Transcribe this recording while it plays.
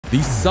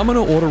The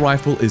Summoner Auto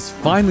Rifle is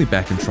finally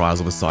back in Trials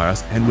of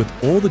Osiris, and with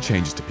all the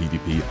changes to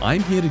PvP,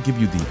 I'm here to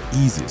give you the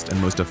easiest and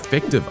most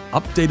effective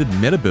updated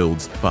meta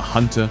builds for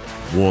Hunter,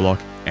 Warlock,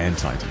 and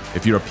Titan.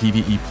 If you're a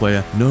PvE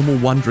player, no more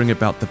wondering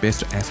about the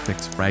best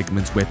aspects,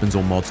 fragments, weapons,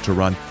 or mods to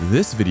run.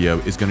 This video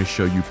is going to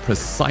show you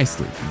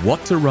precisely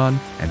what to run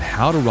and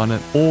how to run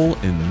it all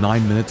in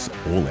 9 minutes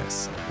or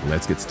less.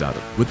 Let's get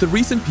started. With the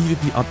recent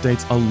PvP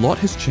updates, a lot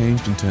has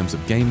changed in terms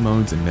of game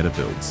modes and meta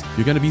builds.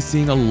 You're going to be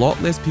seeing a lot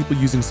less people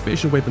using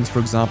special weapons, for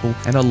example,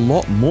 and a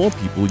lot more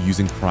people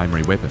using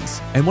primary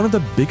weapons. And one of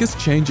the biggest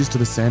changes to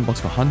the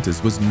sandbox for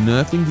hunters was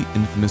nerfing the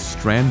infamous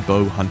Strand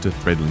Bow Hunter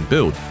Threadling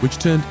build, which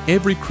turned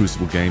every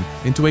Crucible game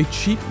into a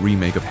cheap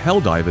remake of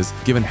Helldivers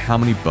given how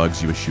many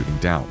bugs you were shooting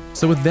down.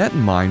 So with that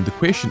in mind, the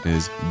question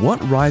is, what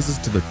rises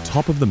to the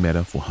top of the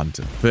meta for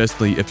Hunter?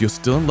 Firstly, if you're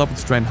still in love with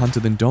Strand Hunter,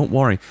 then don't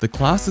worry, the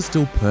class is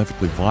still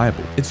perfectly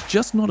viable. It's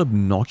just not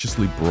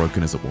obnoxiously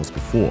broken as it was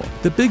before.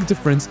 The big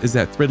difference is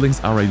that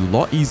Threadlings are a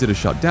lot easier to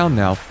shut down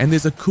now, and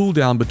there's a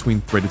cooldown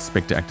between Threaded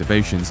Spectre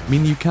activations,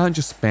 meaning you can't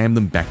just spam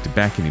them back to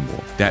back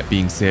anymore. That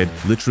being said,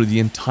 literally the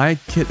entire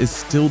kit is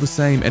still the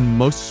same, and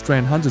most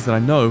Strand Hunters that I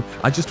know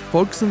are just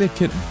focusing their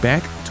kit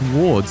back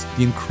towards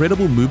the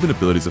incredible movement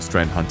abilities of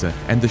Strand Hunter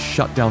and the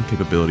shutdown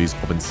capabilities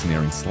of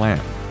Ensnaring Slam.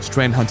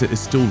 Strand Hunter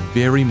is still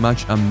very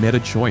much a meta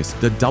choice.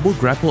 The double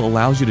grapple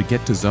allows you to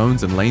get to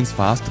zones and lanes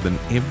faster than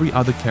every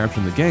other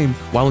character in the game,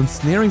 while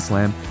Ensnaring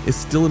Slam is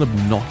still an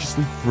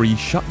obnoxiously free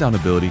shutdown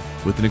ability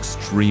with an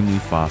extremely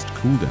fast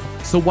cooldown.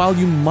 So while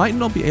you might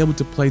not be able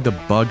to play the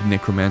bug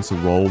necromancer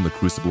role in the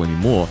Crucible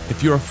anymore,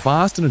 if you're a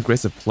fast and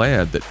aggressive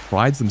player that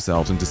prides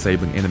themselves in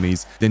disabling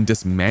enemies, then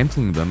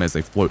dismantling them as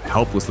they float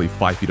helplessly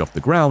 5 feet off the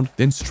ground,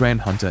 then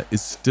Strand Hunter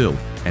is still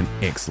an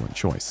excellent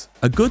choice.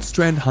 A good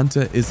Strand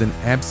Hunter is an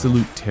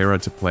absolute terror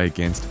to play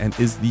against and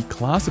is the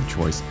class of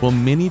choice for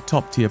many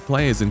top tier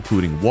players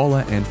including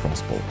Waller and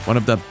Frostbolt. One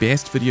of the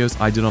best videos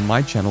I did on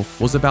my channel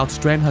was about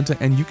Strand Hunter,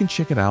 and you can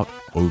check it out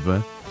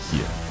over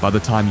here. By the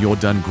time you're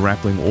done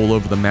grappling all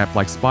over the map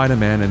like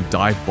Spider-Man and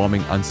dive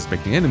bombing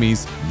unsuspecting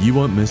enemies, you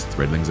won't miss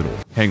Threadlings at all.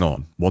 Hang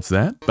on, what's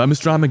that? But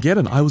Mr.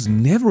 Armageddon, I was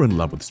never in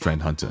love with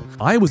Strand Hunter.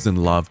 I was in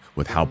love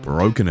with how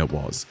broken it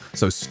was.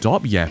 So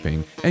stop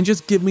yapping and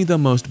just give me the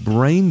most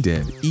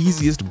brain-dead,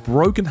 easiest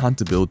broken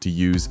hunter build to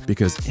use,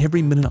 because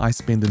every minute I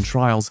spend in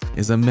Trials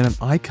is a minute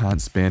I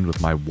can't spend with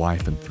my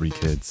wife and 3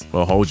 kids.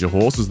 Well, hold your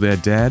horses there,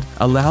 Dad.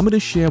 Allow me to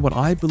share what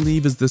I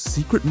believe is the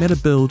secret meta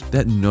build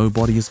that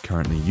nobody is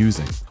currently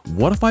using.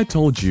 What if I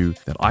told you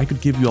that I could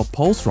give you a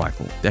pulse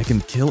rifle that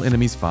can kill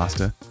enemies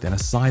faster than a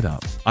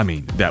side-up? I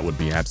mean, that would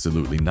be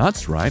absolutely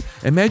nuts, right?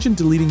 Imagine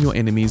deleting your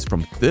enemies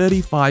from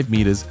 35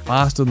 meters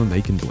faster than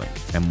they can blink.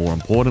 And more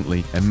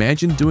importantly,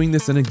 imagine doing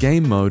this in a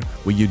game mode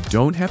where you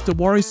don't have to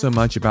worry so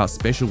much about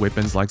special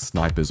weapons like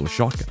snipers or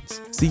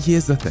shotguns. See,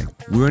 here's the thing.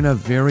 We're in a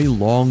very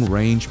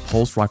long-range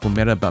pulse rifle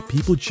meta, but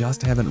people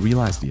just haven't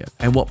realized yet.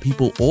 And what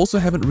people also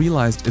haven't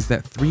realized is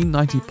that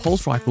 390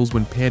 pulse rifles,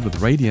 when paired with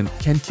Radiant,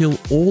 can kill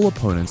all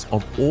opponents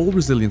of all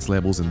resilience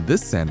levels in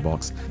this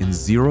sandbox in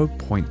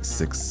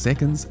 0.6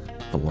 seconds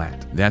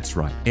flat. That's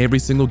right, every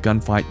single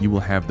gunfight you will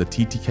have the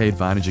TTK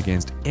advantage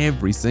against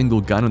every single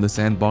gun in the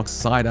sandbox,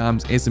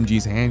 sidearms,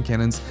 SMGs, hand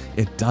cannons,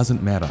 it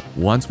doesn't matter.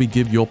 Once we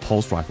give your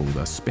pulse rifle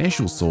the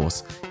special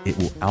sauce, it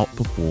will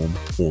outperform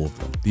all of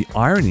them. The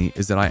irony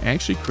is that I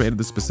actually created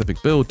this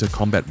specific build to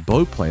combat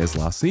bow players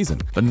last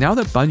season, but now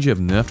that Bungie have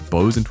nerfed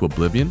bows into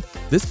oblivion,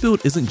 this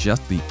build isn't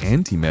just the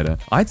anti-meta,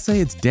 I'd say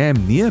it's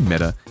damn near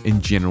meta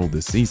in general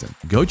this season.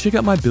 Go check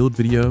out my build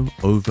video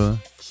over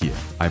here.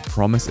 I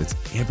promise it's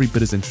every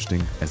bit as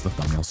interesting as the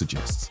thumbnail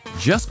suggests.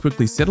 Just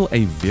quickly settle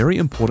a very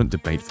important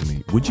debate for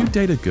me. Would you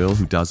date a girl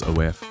who does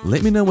OF?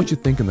 Let me know what you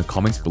think in the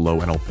comments below,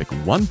 and I'll pick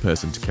one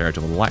person to carry to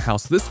the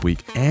lighthouse this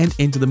week and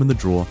enter them in the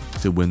draw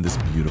to win this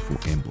beautiful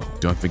emblem.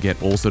 Don't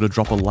forget also to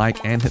drop a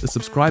like and hit the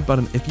subscribe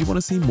button if you want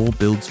to see more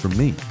builds from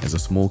me. As a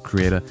small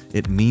creator,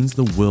 it means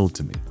the world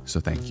to me, so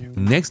thank you.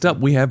 Next up,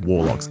 we have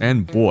Warlocks,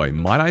 and boy,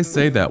 might I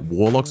say that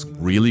Warlocks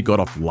really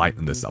got off light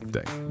in this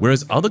update.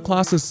 Whereas other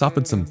classes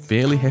suffered some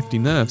fairly hefty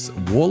nerfs,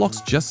 Warlocks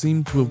just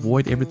seem to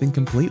avoid everything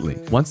completely.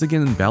 Once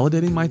again,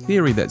 validating my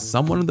theory that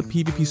someone on the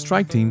PvP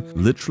strike team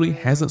literally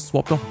hasn't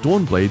swapped off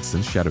Dawnblade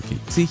since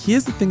Shadowkeep. See,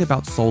 here's the thing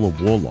about Solar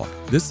Warlock.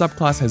 This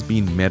subclass has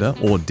been meta,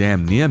 or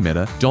damn near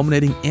meta,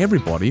 dominating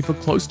everybody for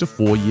close to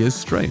 4 years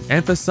straight.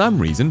 And for some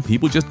reason,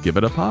 people just give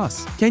it a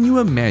pass. Can you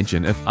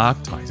imagine if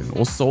Arc Titan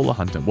or Solar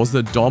Hunter was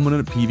the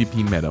dominant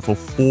PvP meta for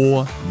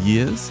 4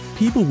 years?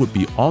 People would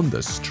be on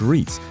the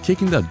streets,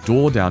 kicking the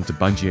door down to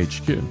Bungie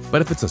HQ.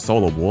 But if it's a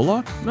Solar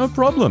Warlock, no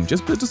problem,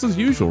 just business as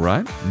usual,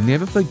 right?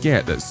 Never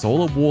forget that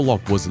Solar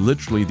Warlock was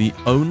literally the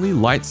only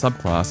light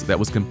subclass that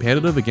was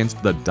competitive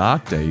against the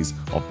dark days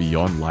of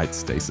Beyond Light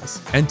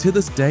stasis. And to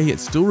this day, it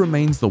still remains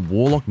remains the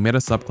Warlock meta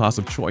subclass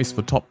of choice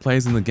for top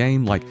players in the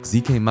game like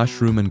ZK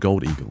Mushroom and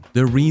Gold Eagle.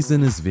 The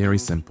reason is very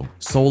simple.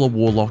 Solar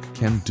Warlock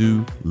can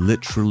do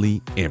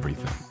literally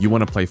everything. You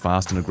want to play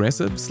fast and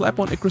aggressive? Slap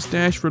on Icarus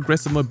Dash for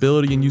aggressive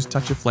mobility and use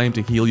Touch of Flame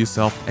to heal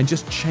yourself and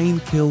just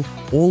chain kill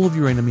all of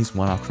your enemies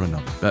one after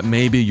another. But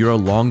maybe you're a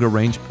longer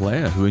range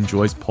player who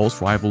enjoys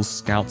pulse rifles,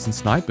 scouts, and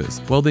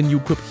snipers. Well, then you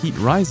equip Heat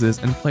Risers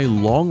and play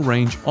long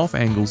range off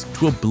angles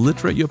to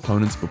obliterate your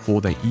opponents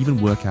before they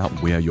even work out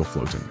where you're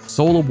floating.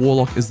 Solar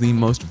Warlock is the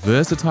most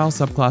versatile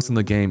subclass in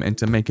the game, and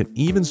to make it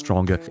even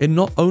stronger, it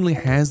not only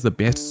has the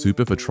best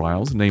super for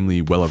Trials,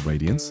 namely Well of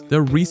Radiance,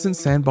 the recent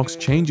sandbox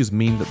changes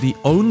mean that the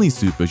only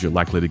supers you're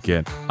likely to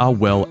get are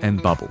Well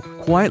and Bubble,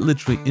 quite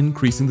literally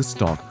increasing the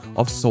stock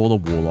of Solar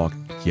Warlock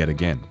yet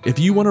again. If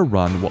you want to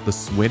run what the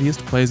sweatiest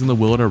players in the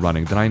world are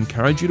running, then I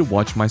encourage you to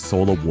watch my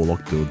Solar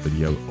Warlock build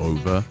video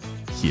over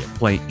here.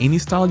 Play any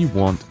style you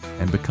want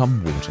and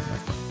become water, my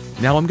friend.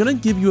 Now I'm going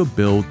to give you a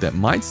build that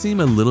might seem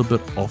a little bit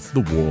off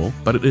the wall,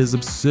 but it is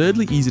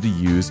absurdly easy to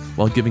use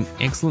while giving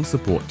excellent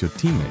support to your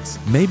teammates.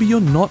 Maybe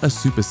you're not a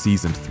super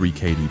seasoned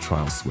 3KD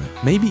trial sweat.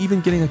 Maybe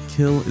even getting a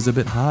kill is a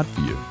bit hard for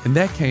you. In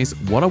that case,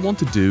 what I want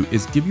to do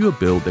is give you a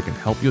build that can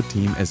help your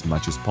team as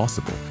much as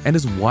possible. And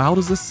as wild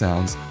as this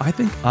sounds, I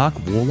think Arc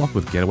Warlock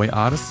with Getaway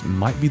Artists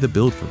might be the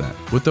build for that.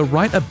 With the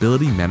right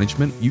ability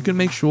management, you can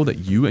make sure that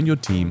you and your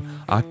team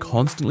are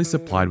constantly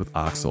supplied with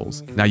Arc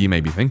Souls. Now you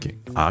may be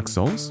thinking, Arc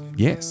Souls?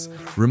 Yes.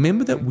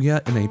 Remember that we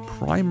are in a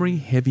primary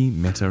heavy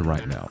meta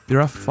right now.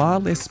 There are far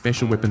less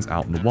special weapons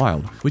out in the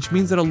wild, which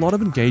means that a lot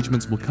of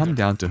engagements will come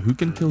down to who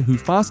can kill who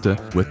faster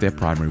with their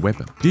primary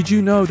weapon. Did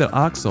you know that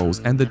Arc Souls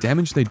and the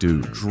damage they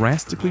do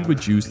drastically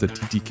reduce the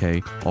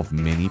TTK of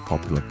many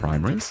popular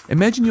primaries?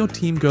 Imagine your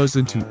team goes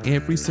into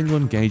every single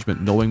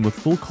engagement knowing with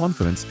full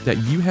confidence that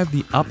you have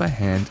the upper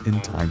hand in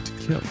time to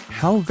kill.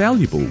 How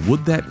valuable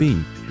would that be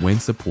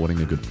when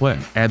supporting a good player?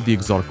 Add the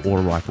exotic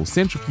auto rifle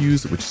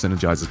Centrifuge, which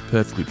synergizes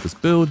perfectly with this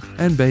build,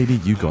 and baby,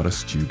 you got a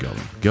stew going.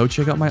 Go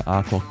check out my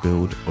Arclock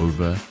build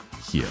over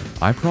here.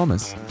 I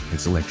promise,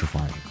 it's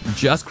electrifying.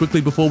 Just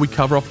quickly before we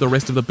cover off the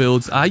rest of the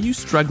builds, are you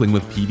struggling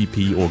with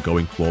PvP or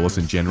going flawless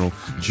in general?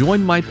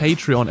 Join my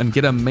Patreon and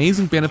get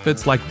amazing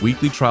benefits like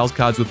weekly trials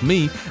cards with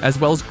me, as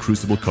well as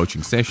Crucible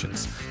coaching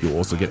sessions. You'll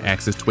also get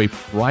access to a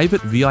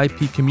private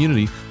VIP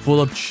community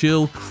full of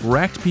chill,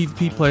 cracked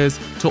PvP players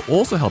to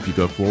also help you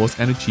go flawless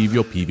and achieve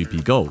your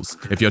PvP goals.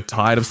 If you're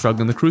tired of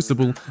struggling in the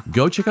Crucible,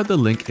 go check out the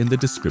link in the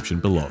description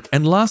below.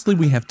 And lastly,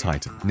 we have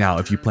Titan. Now,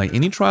 if you play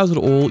any trials at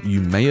all,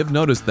 you may have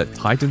noticed that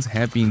Titans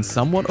have been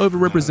somewhat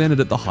overrepresented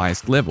at the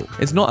highest level.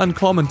 It's not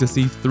uncommon to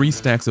see 3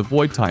 stacks of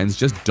Void Titans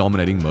just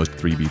dominating most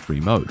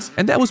 3v3 modes.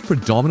 And that was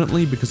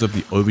predominantly because of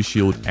the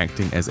Overshield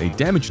acting as a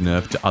damage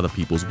nerf to other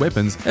people's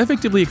weapons,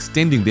 effectively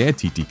extending their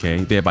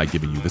TTK, thereby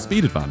giving you the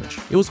speed advantage.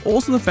 It was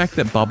also the fact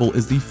that Bubble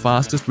is the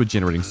fastest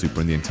regenerating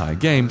super in the entire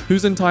game,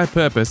 whose entire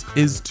purpose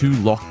is to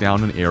lock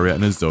down an area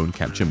in a zone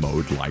capture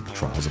mode like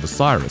Trials of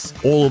Osiris.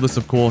 All of this,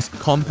 of course,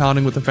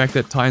 compounding with the fact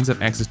that Titans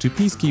have access to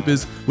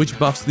Peacekeepers, which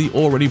buffs the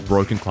already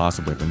broken class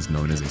of weapons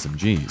known as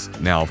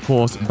SMGs. Now, of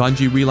course,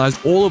 Bungie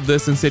realized all of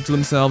this and said to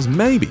themselves,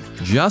 maybe,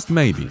 just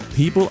maybe,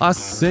 people are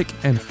sick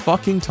and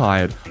fucking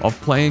tired of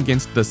playing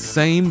against the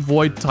same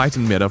Void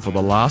Titan meta for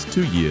the last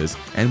 2 years,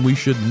 and we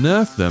should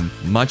nerf them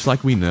much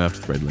like we nerfed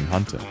Threadling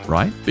Hunter,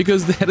 right?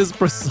 Because that is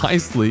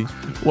precisely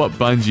what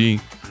Bungie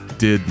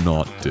did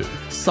not do.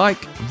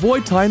 Psych,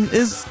 Void Titan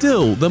is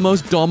still the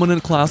most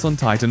dominant class on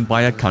Titan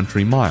by a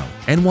country mile.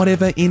 And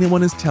whatever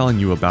anyone is telling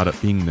you about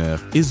it being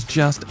nerfed is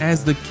just,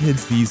 as the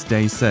kids these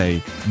days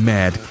say,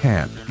 mad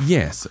cap.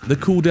 Yes, the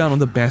cooldown on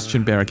the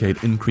Bastion barricade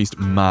increased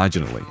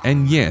marginally,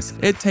 and yes,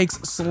 it takes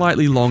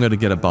slightly longer to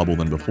get a bubble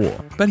than before.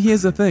 But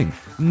here's the thing,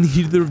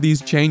 neither of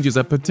these changes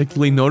are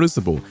particularly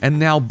noticeable, and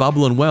now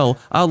Bubble and Well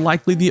are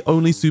likely the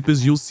only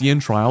supers you'll see in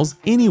Trials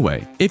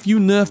anyway. If you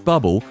nerf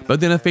Bubble, but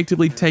then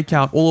effectively take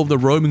out all of the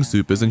roaming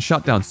supers and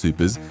shutdown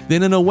supers,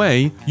 then in a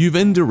way, you've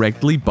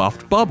indirectly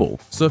buffed Bubble.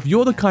 So if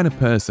you're the kind of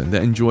person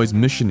that enjoys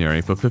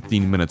Missionary for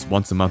 15 minutes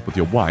once a month with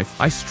your wife,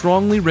 I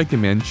strongly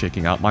recommend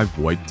checking out my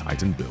Void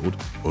Titan build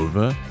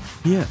over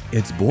here.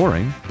 It's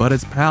boring, but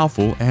it's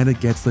powerful and it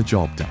gets the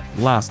job done.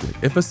 Lastly,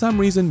 if for some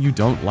reason you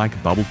don't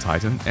like Bubble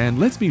Titan, and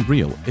let's be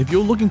real, if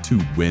you're looking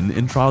to win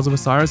in Trials of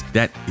Osiris,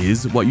 that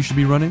is what you should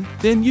be running,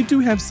 then you do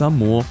have some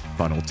more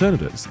fun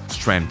alternatives.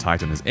 Strand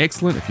Titan is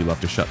excellent if you love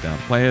to shut down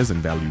players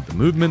and value the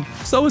movement.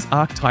 So is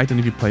Arc Titan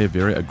if you play a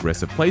very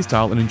aggressive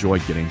playstyle and enjoy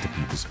getting to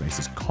people's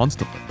faces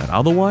constantly. But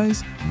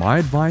otherwise, my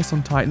advice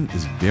on Titan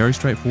is very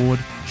straightforward.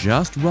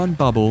 Just run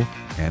Bubble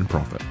and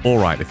profit.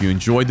 Alright, if you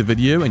enjoyed the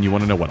video and you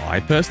want to know what I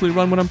personally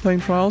run when I'm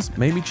playing Trials,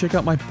 maybe check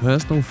out my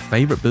personal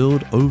favorite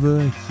build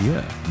over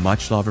here.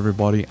 Much love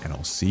everybody, and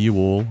I'll see you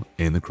all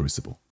in the Crucible.